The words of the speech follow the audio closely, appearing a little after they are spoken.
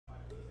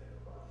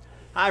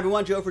Hi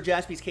everyone, Joe for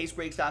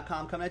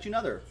JaspysCaseBreaks.com coming at you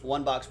another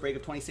one-box break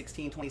of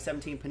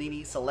 2016-2017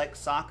 Panini Select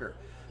Soccer.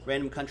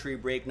 Random country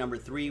break number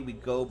 3. We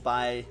go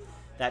by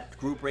that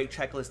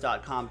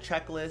groupbreakchecklist.com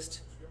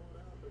checklist.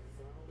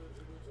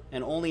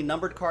 And only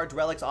numbered cards,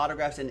 relics,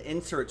 autographs, and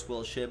inserts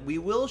will ship. We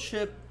will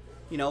ship,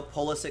 you know,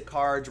 Pulisic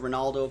cards,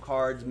 Ronaldo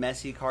cards,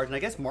 Messi cards, and I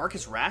guess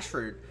Marcus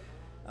Rashford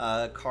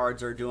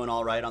cards are doing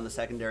all right on the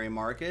secondary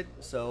market.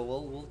 So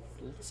we'll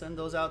send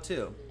those out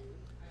too.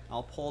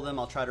 I'll pull them.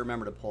 I'll try to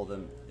remember to pull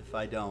them. If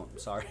I don't,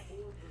 sorry.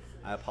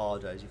 I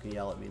apologize. You can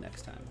yell at me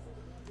next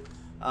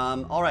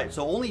time. All right,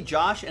 so only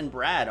Josh and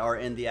Brad are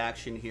in the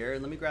action here.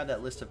 Let me grab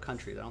that list of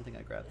countries. I don't think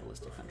I grabbed the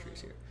list of countries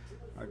here.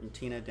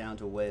 Argentina down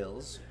to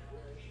Wales.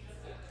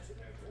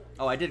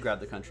 Oh, I did grab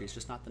the countries,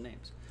 just not the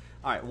names.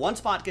 All right, one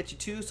spot gets you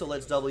 2, so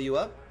let's double you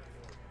up.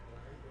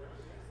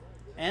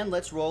 And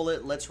let's roll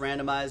it. Let's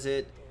randomize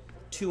it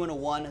 2 and a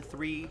 1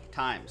 3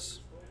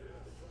 times.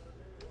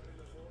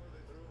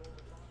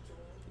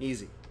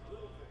 Easy.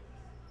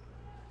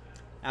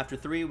 After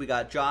 3, we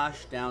got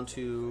Josh down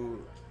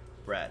to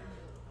Brad.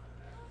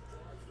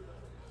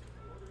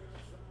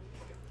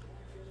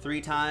 3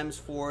 times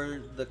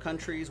for the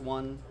countries.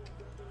 1,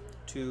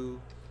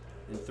 2,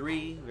 and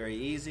 3. Very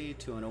easy.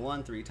 2 and a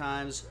 1 3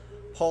 times.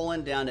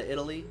 Poland down to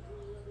Italy.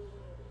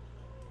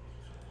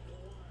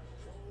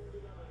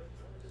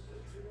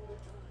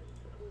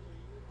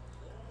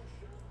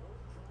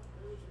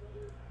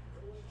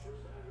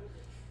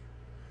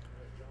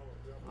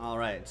 All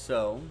right,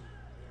 so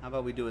how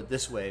about we do it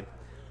this way?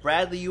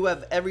 Bradley, you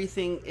have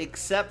everything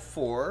except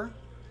for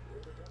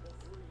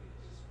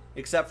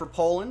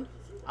Poland,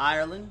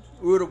 Ireland,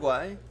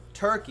 Uruguay,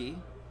 Turkey,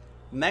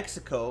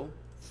 Mexico,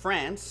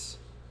 France,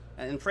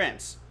 and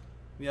France.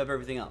 You have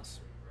everything else.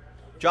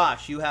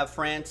 Josh, you have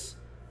France,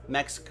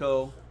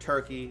 Mexico,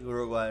 Turkey,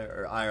 Uruguay,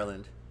 or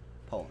Ireland,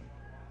 Poland.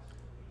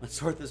 Let's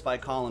sort this by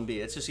column B.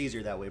 It's just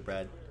easier that way,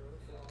 Brad.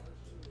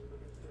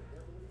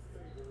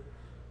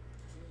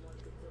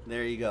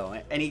 There you go.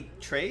 Any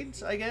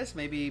trades, I guess?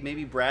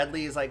 Maybe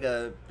Bradley is like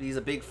he's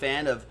a big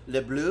fan of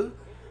Le Bleu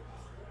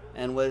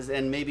and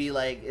maybe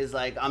like is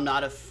like I'm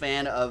not a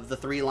fan of the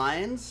 3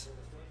 Lions.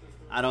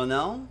 I don't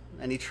know.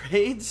 Any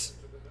trades?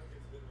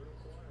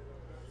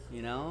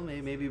 You know,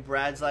 maybe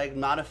Brad's like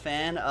not a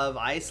fan of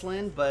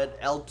Iceland, but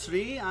El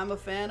Tri I'm a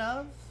fan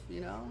of,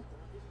 you know.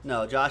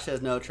 No, Josh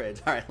has no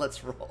trades. All right,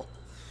 let's roll.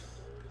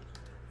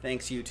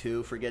 Thanks, you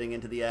two, for getting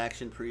into the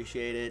action.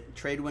 Appreciate it.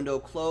 Trade window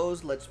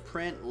closed. Let's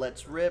print.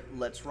 Let's rip.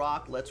 Let's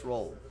rock. Let's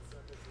roll.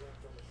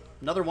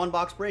 Another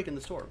one-box break in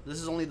the store.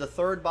 This is only the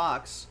 3rd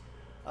box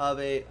of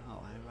a...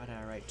 Oh, why did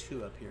I write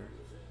 2 up here?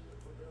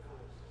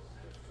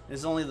 This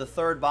is only the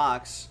 3rd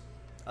box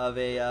of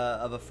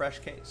a fresh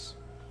case.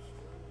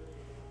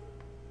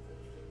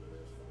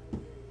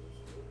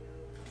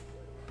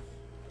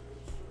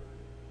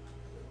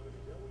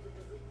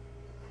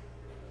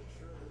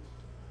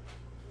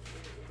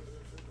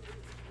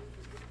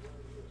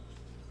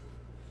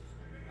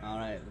 All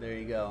right, there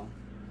you go.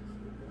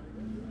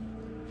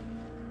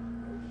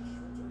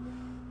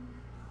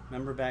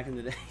 Remember back in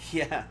the day?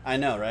 Yeah, I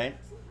know, right?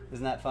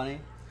 Isn't that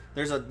funny?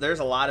 There's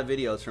a lot of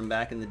videos from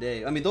back in the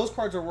day. I mean, those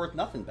cards are worth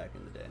nothing back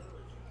in the day,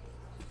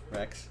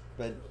 Rex.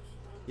 But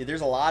yeah,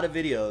 there's a lot of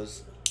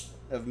videos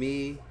of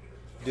me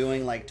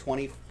doing like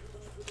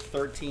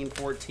 2013,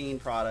 14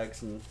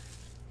 products and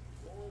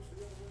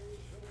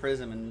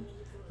Prism and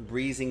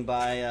breezing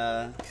by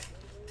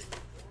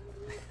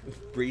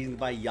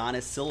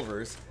Giannis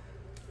Silvers,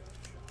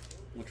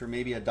 which were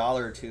maybe $1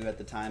 or $2 at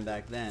the time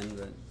back then,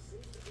 but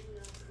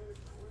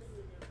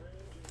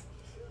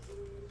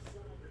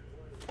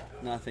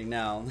nothing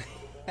now.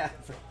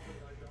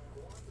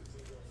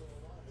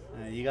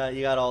 You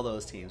got all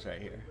those teams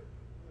right here.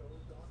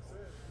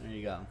 There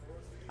you go.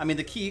 I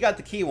mean, you got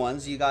the key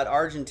ones. You got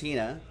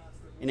Argentina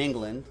in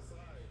England,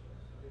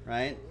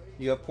 right?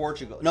 You have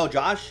Portugal. No,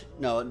 Josh.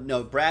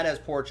 No. Brad has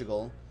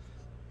Portugal.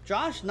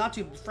 Josh, not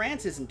too.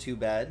 France isn't too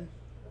bad.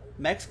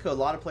 Mexico, a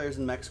lot of players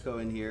in Mexico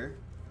in here.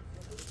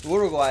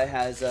 Uruguay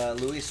has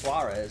Luis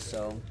Suarez,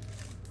 so.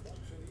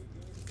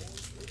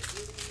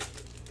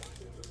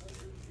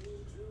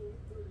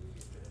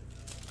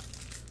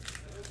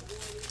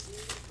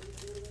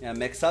 Yeah,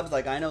 mix-ups.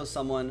 Like I know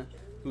someone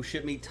who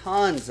shipped me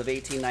tons of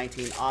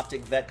 18-19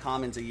 Optic Vet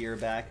Commons a year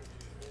back,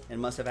 and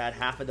must have had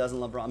half a dozen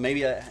LeBron,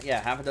 maybe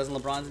half a dozen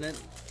LeBrons in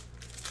it,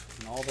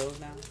 and all those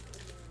now.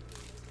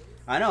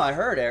 I know. I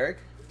heard, Eric.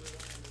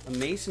 A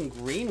Mason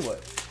Greenwood,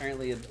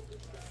 apparently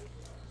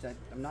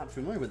I'm not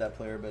familiar with that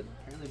player, but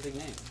apparently a big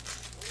name.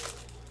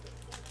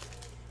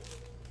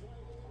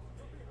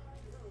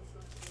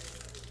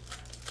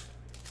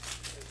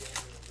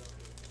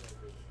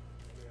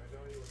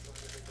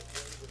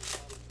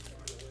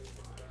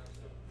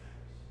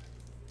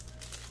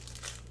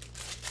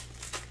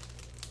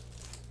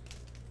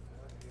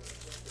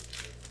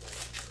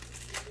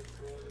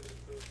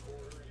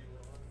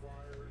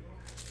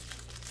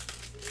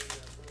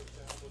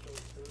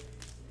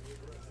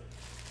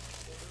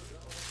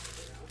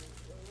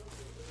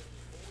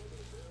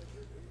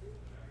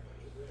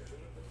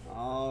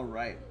 All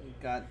right,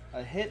 we've got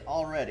a hit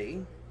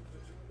already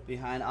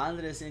behind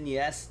Andres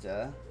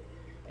Iniesta,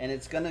 and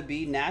it's going to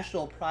be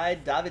National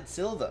Pride David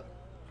Silva.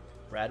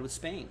 Brad with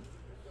Spain.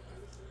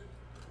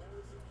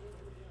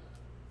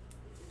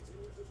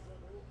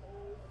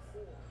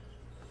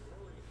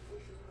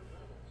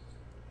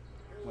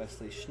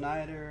 Wesley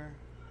Schneider.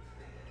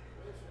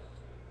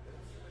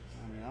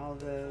 Dani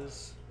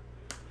Alves.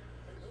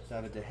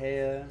 David De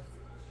Gea.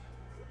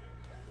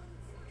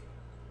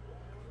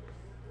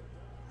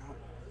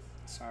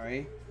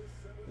 Sorry.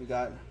 We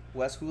got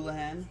Wes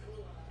Hoolahan.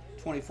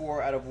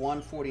 24 out of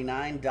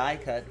 149. Die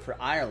cut for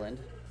Ireland.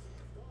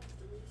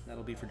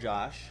 That'll be for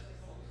Josh.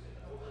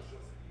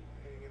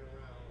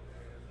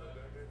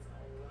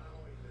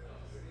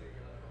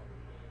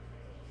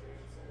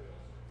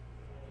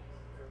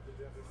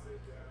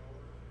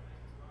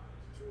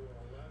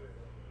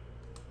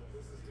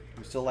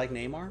 We still like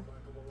Neymar.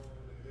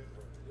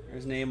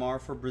 There's Neymar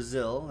for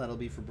Brazil. That'll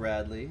be for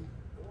Bradley.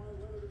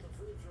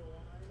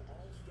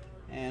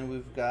 And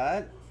we've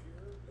got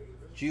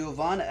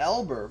Giovanni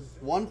Elber,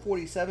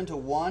 147 to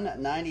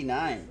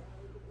 199.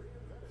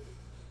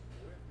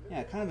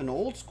 Yeah, kind of an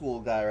old school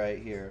guy right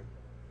here.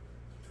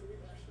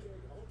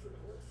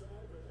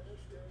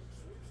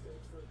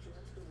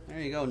 There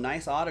you go.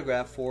 Nice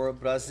autograph for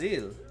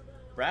Brazil.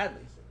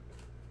 Bradley.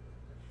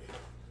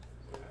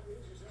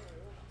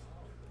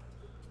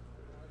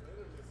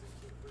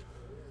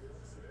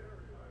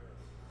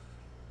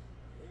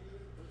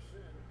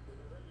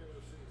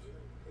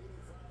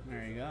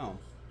 There you go.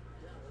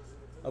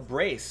 A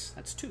brace.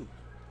 That's 2.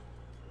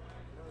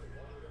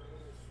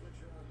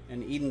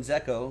 And Eden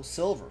Dzeko,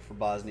 silver for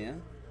Bosnia.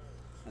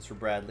 That's for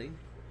Bradley.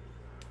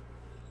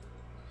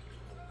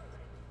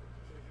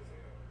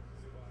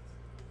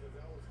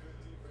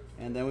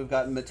 And then we've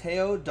got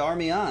Matteo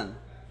Darmian,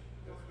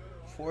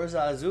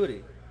 Forza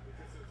Azzurri.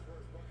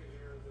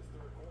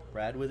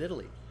 Brad with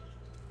Italy.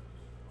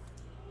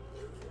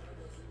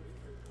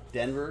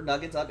 Denver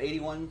Nuggets up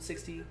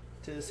 81-60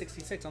 to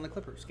 66 on the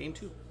Clippers. Game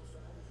 2.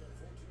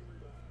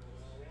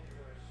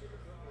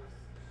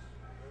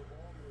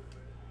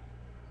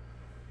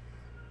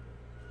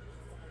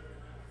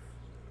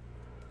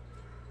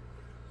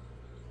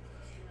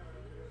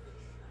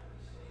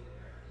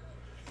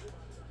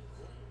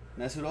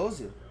 Mesut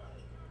Ozil.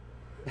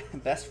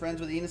 Best friends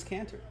with Enes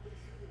Kanter.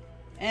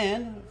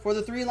 And for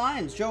the 3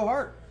 Lions, Joe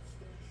Hart.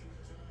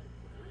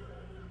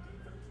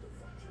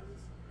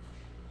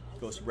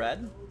 Goes to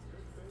Brad.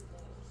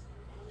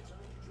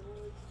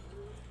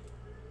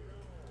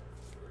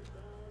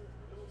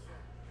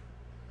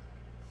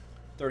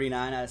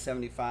 $39 out of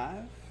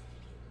 75.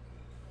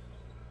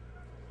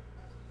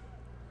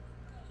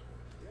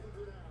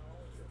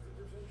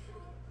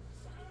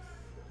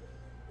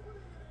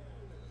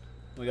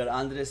 We got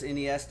Andres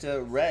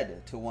Iniesta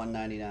red to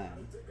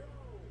 199.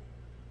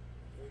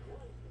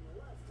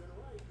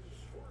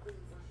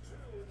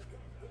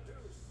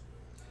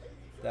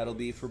 That'll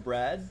be for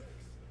Brad.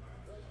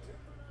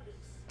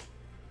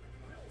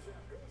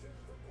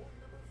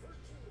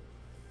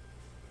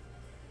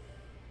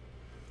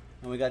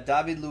 And we got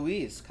David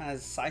Luiz, kind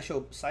of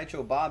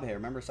Sideshow Bob here.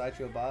 Remember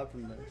Sideshow Bob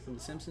from the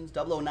Simpsons?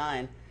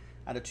 009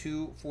 out of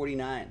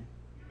 249.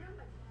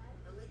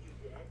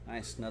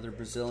 Nice, another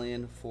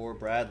Brazilian for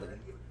Bradley.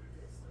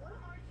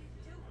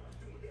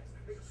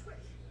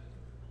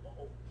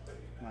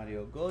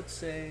 Mario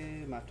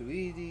Götze,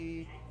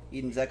 Matuidi,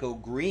 Eden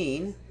Dzeko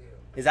green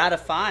is out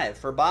of 5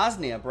 for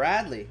Bosnia,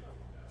 Bradley.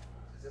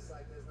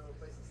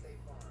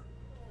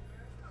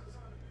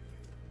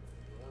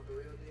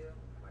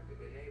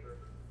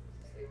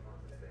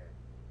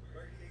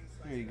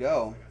 There you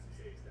go.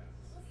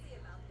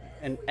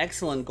 An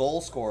excellent goal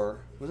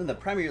scorer. Was in the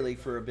Premier League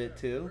for a bit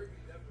too.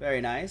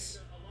 Very nice.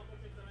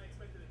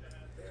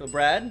 So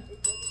Brad,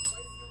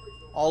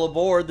 all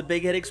aboard the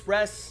Big Hit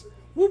Express.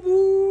 Whoop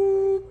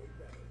whoop.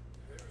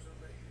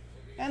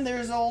 And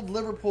there's old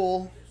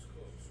Liverpool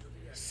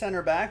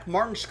center back,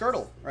 Martin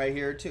Škrtel, right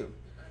here too.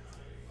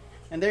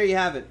 And there you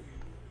have it.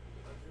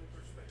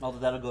 Although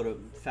that'll go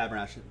to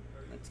Fabregas.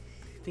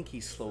 I think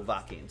he's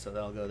Slovakian, so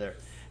that'll go there.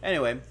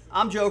 Anyway,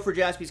 I'm Joe for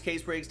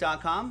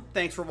JaspysCaseBreaks.com.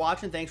 Thanks for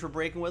watching. Thanks for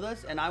breaking with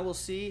us. And I will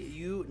see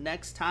you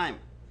next time.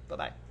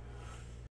 Bye-bye.